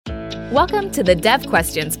Welcome to the Dev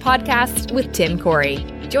Questions podcast with Tim Corey.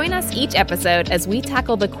 Join us each episode as we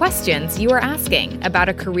tackle the questions you are asking about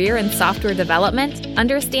a career in software development,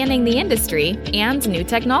 understanding the industry, and new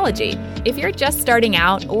technology. If you're just starting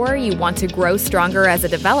out or you want to grow stronger as a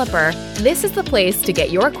developer, this is the place to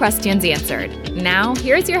get your questions answered. Now,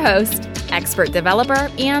 here's your host, expert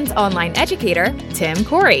developer and online educator, Tim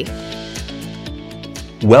Corey.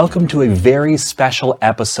 Welcome to a very special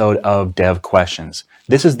episode of Dev Questions.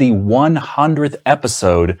 This is the 100th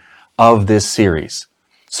episode of this series.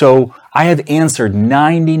 So I have answered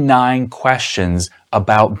 99 questions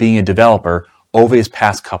about being a developer over these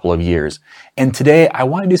past couple of years. And today I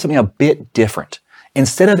want to do something a bit different.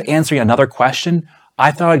 Instead of answering another question,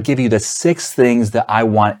 I thought I'd give you the 6 things that I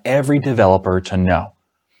want every developer to know.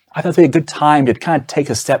 I thought it'd be a good time to kind of take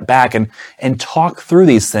a step back and talk through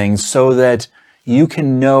these things so that you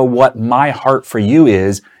can know what my heart for you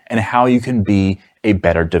is and how you can be a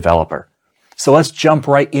better developer. So let's jump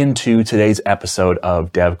right into today's episode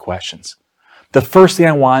of Dev Questions. The first thing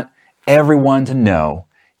I want everyone to know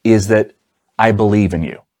is that I believe in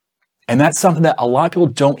you. And that's something that a lot of people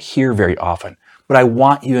don't hear very often, but I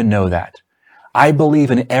want you to know that. I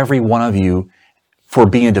believe in every one of you for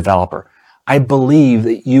being a developer. I believe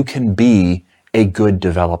that you can be a good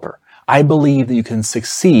developer. I believe that you can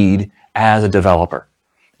succeed as a developer.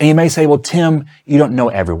 And you may say, well, Tim, you don't know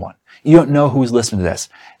everyone. You don't know who's listening to this.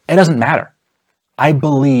 It doesn't matter. I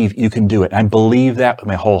believe you can do it. I believe that with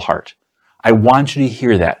my whole heart. I want you to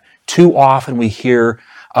hear that. Too often we hear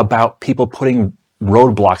about people putting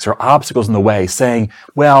roadblocks or obstacles in the way, saying,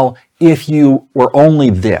 well, if you were only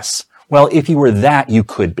this, well, if you were that, you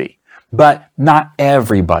could be. But not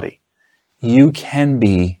everybody. You can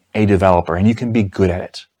be a developer and you can be good at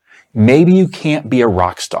it. Maybe you can't be a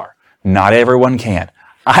rock star. Not everyone can.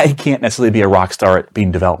 I can't necessarily be a rock star at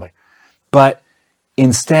being developing. But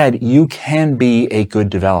instead, you can be a good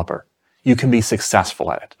developer. You can be successful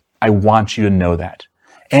at it. I want you to know that.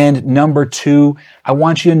 And number 2, I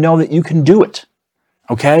want you to know that you can do it.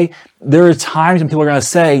 Okay? There are times when people are going to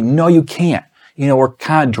say, no, you can't. Or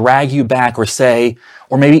kind of drag you back or say,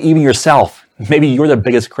 or maybe even yourself, maybe you're the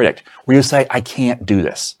biggest critic, where you say, I can't do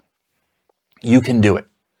this. You can do it.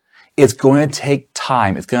 It's going to take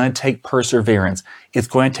time. It's going to take perseverance. It's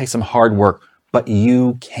going to take some hard work, but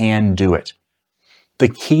you can do it. The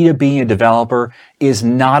key to being a developer is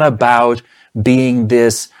not about being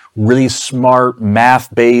this really smart,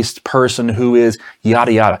 math-based person who is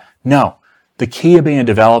yada yada. No, the key to being a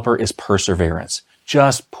developer is perseverance.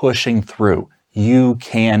 Just pushing through. You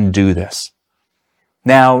can do this.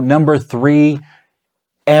 Now, number 3,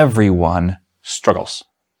 everyone struggles.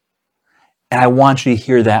 And I want you to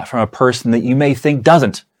hear that from a person that you may think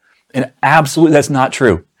doesn't. And absolutely that's not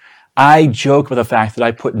true. I joke with the fact that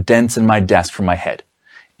I put dents in my desk for my head.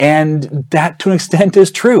 And that to an extent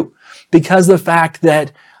is true. Because of the fact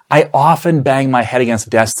that I often bang my head against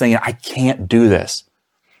the desk saying, I can't do this.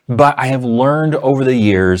 But I have learned over the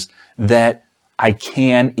years that I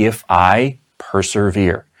can if I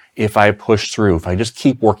persevere, if I push through, if I just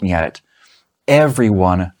keep working at it.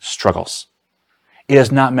 Everyone struggles. It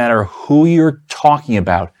does not matter who you're talking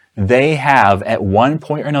about. They have, at one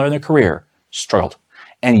point or another in their career, struggled.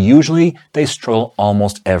 And usually they struggle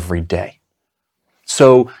almost every day.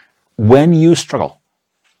 So when you struggle,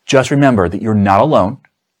 just remember that you're not alone.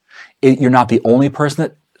 You're not the only person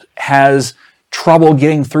that has trouble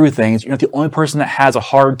getting through things. You're not the only person that has a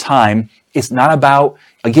hard time. It's not about,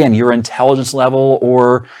 again, your intelligence level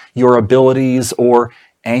or your abilities or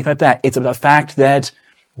anything like that. It's about the fact that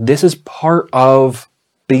this is part of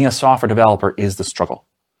being a software developer is the struggle.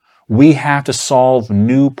 We have to solve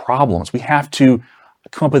new problems. We have to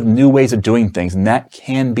come up with new ways of doing things, and that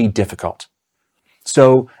can be difficult.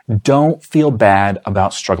 So don't feel bad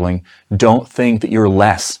about struggling. Don't think that you're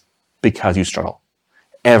less because you struggle.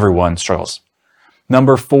 Everyone struggles.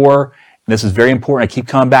 Number 4, and this is very important, I keep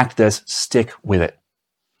coming back to this, stick with it.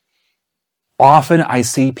 Often I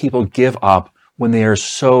see people give up when they are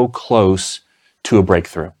so close to a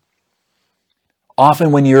breakthrough.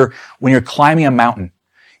 Often when you're climbing a mountain,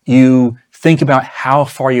 you think about how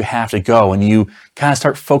far you have to go and you kind of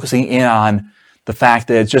start focusing in on the fact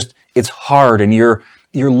that it's hard and you're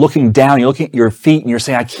looking down, you're looking at your feet and you're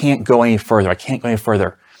saying, I can't go any further. I can't go any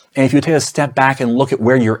further. And if you take a step back and look at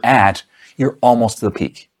where you're at, you're almost to the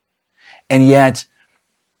peak. And yet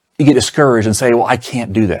you get discouraged and say, well, I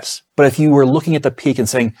can't do this. But if you were looking at the peak and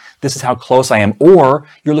saying, this is how close I am, or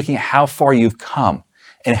you're looking at how far you've come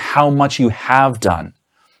and how much you have done,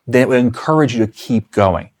 then it would encourage you to keep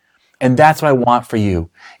going. And that's what I want for you,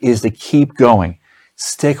 is to keep going.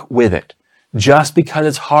 Stick with it. Just because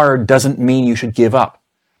it's hard doesn't mean you should give up.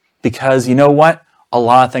 Because you know what? A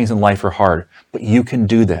lot of things in life are hard, but you can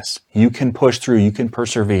do this. You can push through. You can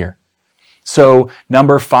persevere. So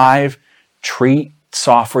number 5, treat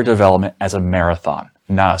software development as a marathon,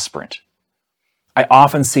 not a sprint. I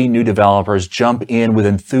often see new developers jump in with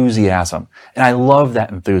enthusiasm, and I love that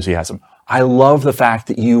enthusiasm. I love the fact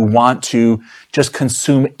that you want to just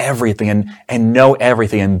consume everything and know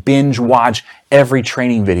everything and binge watch every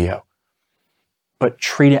training video. But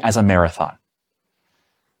treat it as a marathon.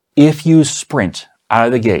 If you sprint out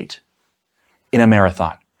of the gate in a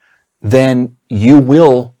marathon, then you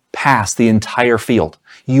will pass the entire field.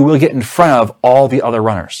 You will get in front of all the other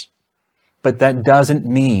runners. But that doesn't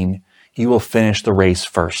mean you will finish the race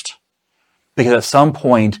first. Because at some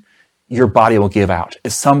point, your body will give out.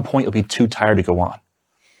 At some point, you'll be too tired to go on.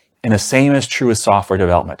 And the same is true with software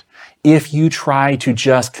development. If you try to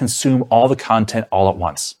just consume all the content all at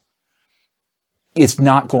once, it's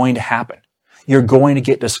not going to happen. You're going to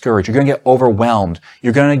get discouraged. You're going to get overwhelmed.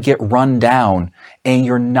 You're going to get run down, and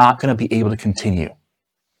you're not going to be able to continue.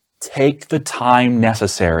 Take the time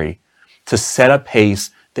necessary to set a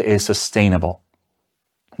pace that is sustainable.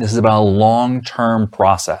 This is about a long-term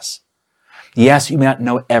process. Yes, you may not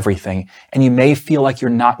know everything, and you may feel like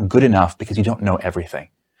you're not good enough because you don't know everything.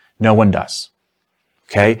 No one does.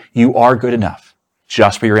 Okay? You are good enough,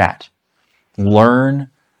 just where you're at.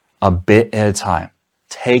 Learn a bit at a time.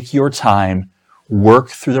 Take your time, work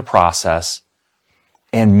through the process,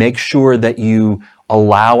 and make sure that you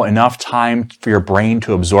allow enough time for your brain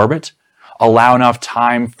to absorb it, allow enough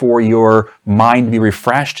time for your mind to be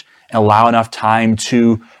refreshed, and allow enough time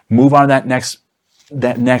to move on to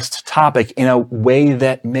that next topic in a way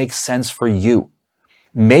that makes sense for you.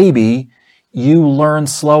 Maybe you learn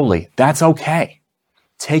slowly. That's okay.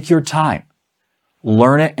 Take your time.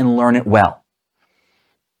 Learn it and learn it well.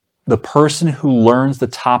 The person who learns the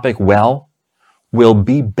topic well will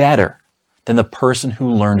be better than the person who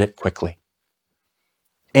learned it quickly.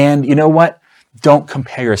 And you know what? Don't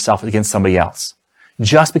compare yourself against somebody else.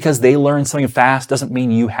 Just because they learn something fast doesn't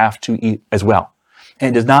mean you have to eat as well.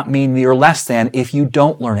 And it does not mean you're less than if you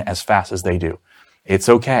don't learn it as fast as they do. It's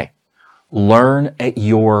okay. Learn at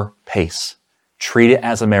your pace. Treat it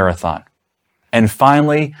as a marathon. And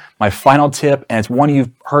finally, my final tip, and it's one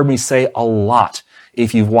you've heard me say a lot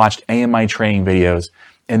if you've watched any of my training videos,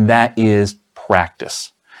 and that is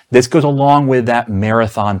practice. This goes along with that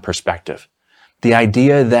marathon perspective. The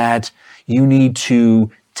idea that you need to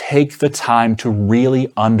take the time to really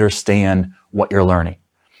understand what you're learning.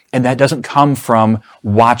 And that doesn't come from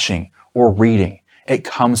watching or reading. It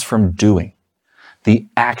comes from doing. The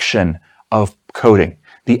action of coding,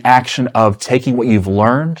 the action of taking what you've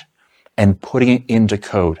learned and putting it into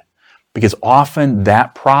code. Because often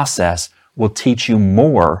that process will teach you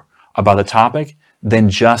more about the topic than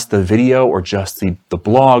just the video or just the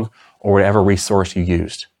blog or whatever resource you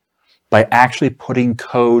used. By actually putting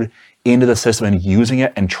code into the system and using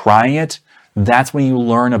it and trying it, that's when you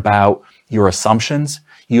learn about your assumptions.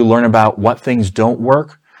 You learn about what things don't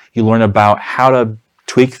work. You learn about how to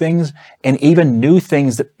tweak things and even new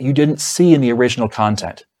things that you didn't see in the original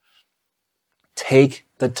content. Take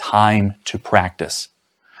the time to practice.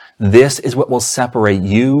 This is what will separate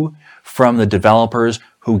you from the developers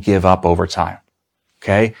who give up over time.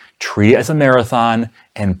 Okay? Treat it as a marathon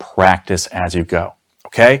and practice as you go.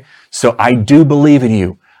 Okay? So I do believe in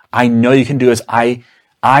you. I know you can do this. I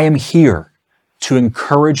am here to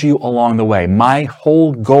encourage you along the way. My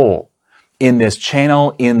whole goal in this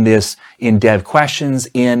channel, in Dev Questions,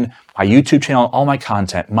 in my YouTube channel, all my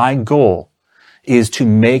content, my goal is to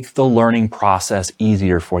make the learning process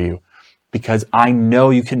easier for you because I know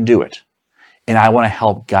you can do it and I want to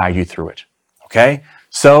help guide you through it. Okay?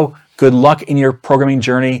 So good luck in your programming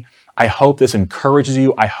journey. I hope this encourages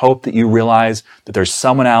you. I hope that you realize that there's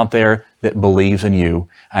someone out there that believes in you.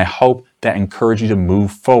 I hope that encourages you to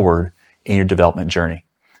move forward in your development journey.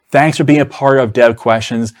 Thanks for being a part of Dev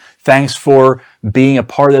Questions. Thanks for being a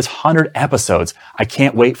part of this 100 episodes. I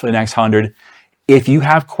can't wait for the next 100. If you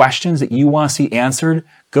have questions that you want to see answered,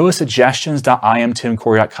 go to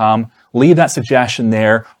suggestions.imtimcorey.com. Leave that suggestion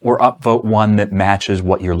there or upvote one that matches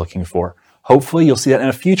what you're looking for. Hopefully you'll see that in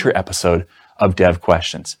a future episode of Dev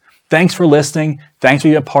Questions. Thanks for listening. Thanks for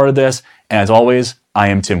being a part of this. And as always, I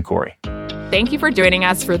am Tim Corey. Thank you for joining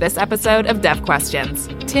us for this episode of Dev Questions.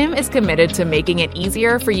 Tim is committed to making it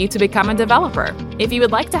easier for you to become a developer. If you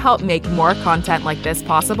would like to help make more content like this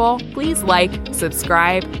possible, please like,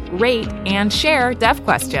 subscribe, rate, and share Dev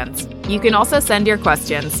Questions. You can also send your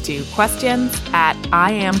questions to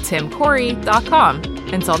questions@IamTimCorey.com.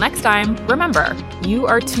 Until next time, remember, you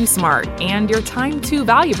are too smart and your time too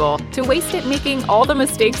valuable to waste it making all the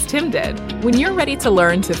mistakes Tim did. When you're ready to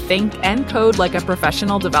learn to think and code like a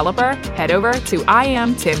professional developer, head over to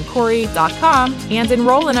IamTimCorey.com and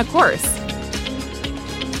enroll in a course.